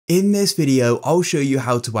In this video, I'll show you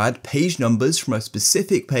how to add page numbers from a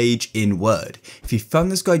specific page in Word. If you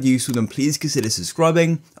found this guide useful, then please consider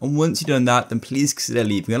subscribing, and once you've done that, then please consider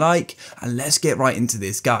leaving a like, and let's get right into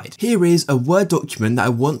this guide. Here is a Word document that I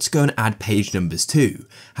want to go and add page numbers to.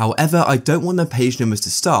 However, I don't want the page numbers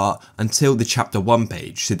to start until the chapter 1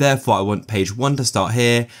 page, so therefore I want page 1 to start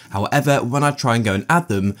here. However, when I try and go and add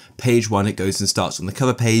them, page 1 it goes and starts on the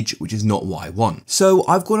cover page, which is not what I want. So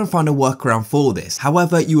I've gone and found a workaround for this.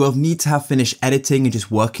 However, you will need to have finished editing and just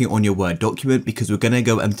working on your Word document because we're going to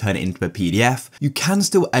go and turn it into a PDF. You can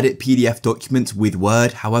still edit PDF documents with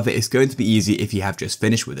Word, however it's going to be easy if you have just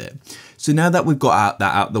finished with it. So now that we've got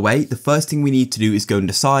that out of the way, the first thing we need to do is go and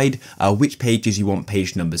decide which pages you want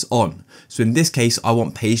page numbers on. So in this case, I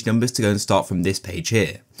want page numbers to go and start from this page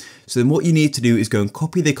here. So then what you need to do is go and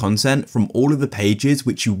copy the content from all of the pages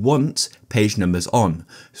which you want page numbers on.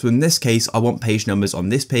 So in this case, I want page numbers on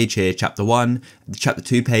this page here, chapter 1, the chapter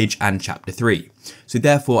 2 page, and chapter 3. So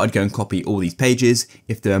therefore I'd go and copy all these pages.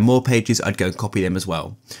 If there are more pages, I'd go and copy them as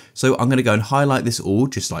well. So I'm going to go and highlight this all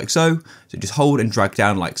just like so. So just hold and drag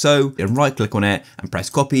down like so, then right click on it and press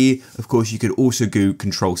copy. Of course, you could also do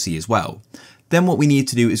Control C as well. Then what we need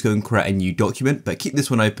to do is go and create a new document, but keep this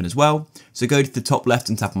one open as well. So go to the top left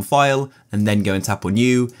and tap on File, and then go and tap on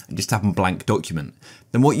New, and just tap on Blank Document.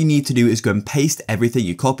 Then what you need to do is go and paste everything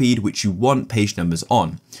you copied, which you want page numbers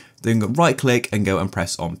on. Then go right click and go and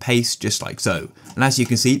press on Paste, just like so. And as you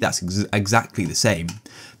can see, that's exactly the same.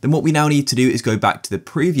 Then what we now need to do is go back to the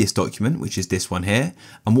previous document, which is this one here.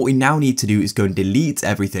 And what we now need to do is go and delete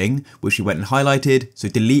everything, which we went and highlighted. So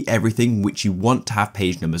delete everything which you want to have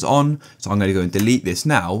page numbers on. So I'm going to go and delete this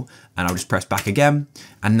now, and I'll just press back again.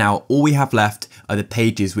 And now all we have left are the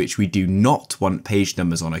pages which we do not want page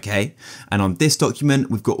numbers on, okay? And on this document,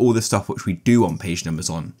 we've got all the stuff which we do want page numbers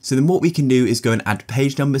on. So then what we can do is go and add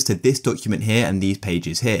page numbers to this document here and these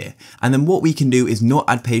pages here. And then what we can do is not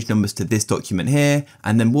add page numbers to this document here.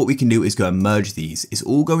 And then what we can do is go and merge these. It's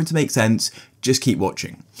all going to make sense. Just keep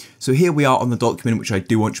watching. So here we are on the document which I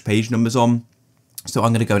do want page numbers on. So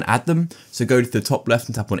I'm going to go and add them. So go to the top left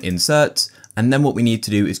and tap on Insert. And then what we need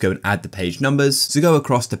to do is go and add the page numbers. So go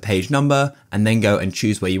across to page number and then go and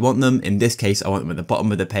choose where you want them. In this case, I want them at the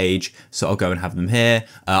bottom of the page. So I'll go and have them here.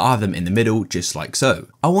 I'll have them in the middle, just like so.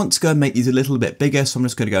 I want to go and make these a little bit bigger. So I'm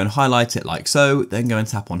just going to go and highlight it like so. Then go and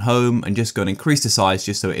tap on Home and just go and increase the size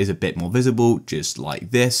just so it is a bit more visible, just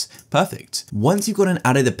like this. Perfect. Once you've gone and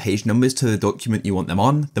added the page numbers to the document you want them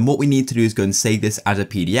on, then what we need to do is go and save this as a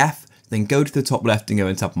PDF. Then go to the top left and go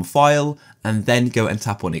and tap on File, and then go and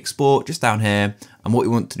tap on Export just down here. And what we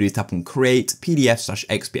want to do is tap on Create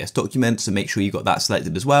PDF/XPS document. So make sure you got that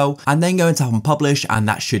selected as well. And then go and tap on Publish, and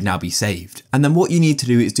that should now be saved. And then what you need to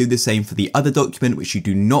do is do the same for the other document which you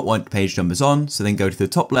do not want page numbers on. So then go to the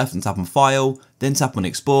top left and tap on File, then tap on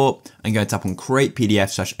Export, and go and tap on Create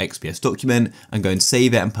PDF/XPS document, and go and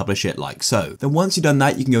save it and publish it like so. Then once you've done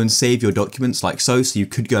that, you can go and save your documents like so. So you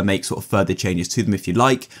could go and make sort of further changes to them if you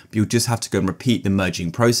like, but you'll just have to go and repeat the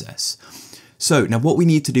merging process. So now what we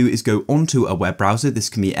need to do is go onto a web browser.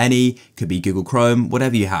 This can be any, could be Google Chrome,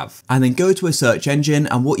 whatever you have. And then go to a search engine,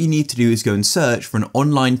 and what you need to do is go and search for an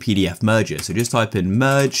online PDF merger. So just type in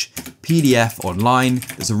merge PDF online.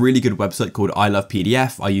 There's a really good website called I Love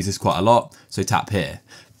PDF. I use this quite a lot, so tap here.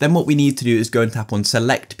 Then what we need to do is go and tap on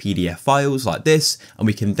select PDF files like this, and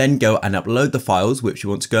we can then go and upload the files which we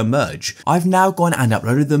want to go and merge. I've now gone and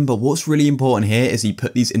uploaded them, but what's really important here is you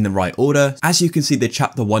put these in the right order. As you can see, the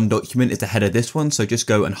chapter 1 document is ahead of this one, so just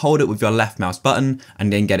go and hold it with your left mouse button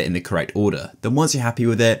and then get it in the correct order. Then once you're happy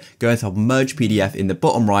with it, go and tap on merge PDF in the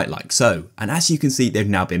bottom right like so. And as you can see, they've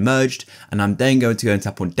now been merged, and I'm then going to go and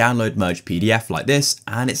tap on download merge PDF like this,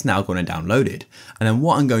 and it's now gone and downloaded. And then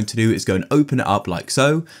what I'm going to do is go and open it up like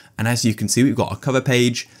so. And as you can see, we've got our cover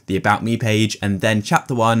page, the About Me page, and then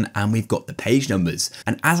chapter 1, and we've got the page numbers.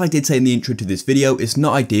 And as I did say in the intro to this video, it's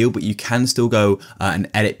not ideal, but you can still go and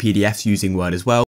edit PDFs using Word as well.